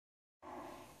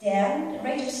Then, the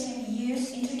raters can be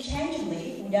used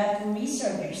interchangeably without the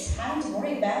researchers having to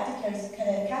worry about the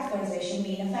categorization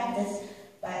being affected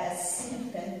by a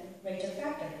significant rater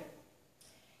factor.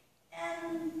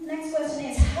 And the next question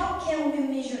is, how can we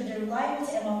measure the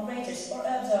reliability among raters or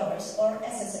observers or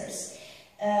assessors?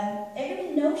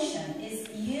 Agreement notion is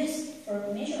used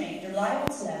for measuring the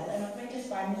reliability level among raters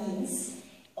by means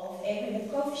of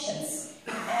agreement coefficients.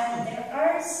 And there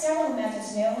are several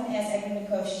methods known as agreement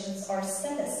coefficients or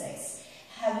statistics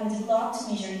having developed to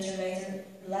measure inter-rater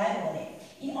reliability.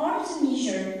 In order to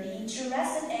measure the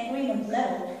interested agreement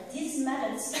level, these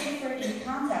methods differ in the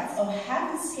context of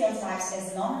having scale types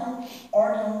as nominal,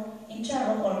 ordinal,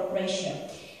 interval, or ratio.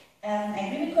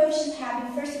 Agreement coefficients have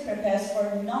been first proposed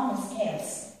for nominal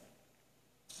scales.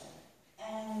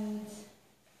 And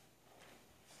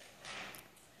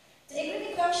the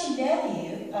agreement coefficient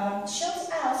value shows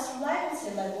us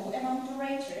reliability level among the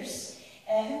raters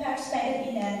who participated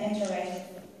in an inter-rater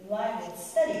reliability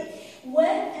study.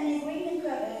 When an agreement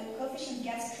coefficient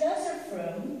gets closer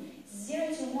from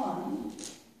 0 to 1,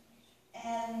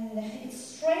 and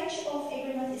its range of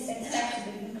agreement is expected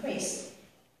to increase.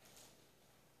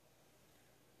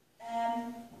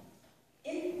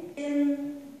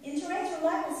 In inter-rater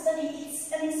reliability study,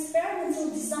 it's an experimental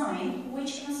design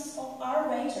which consists of R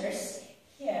raters.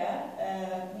 Here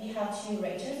we have two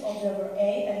raters, observer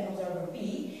A and observer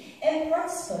B, and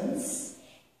participants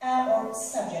or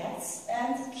subjects,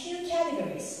 and Q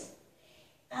categories.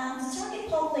 The target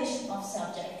population of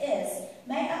subject is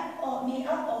made up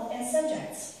of N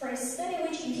subjects. For a study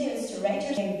which includes the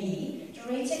raters and B, the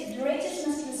raters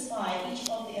must classify each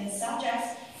of the N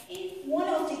subjects in one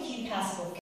of the Q possible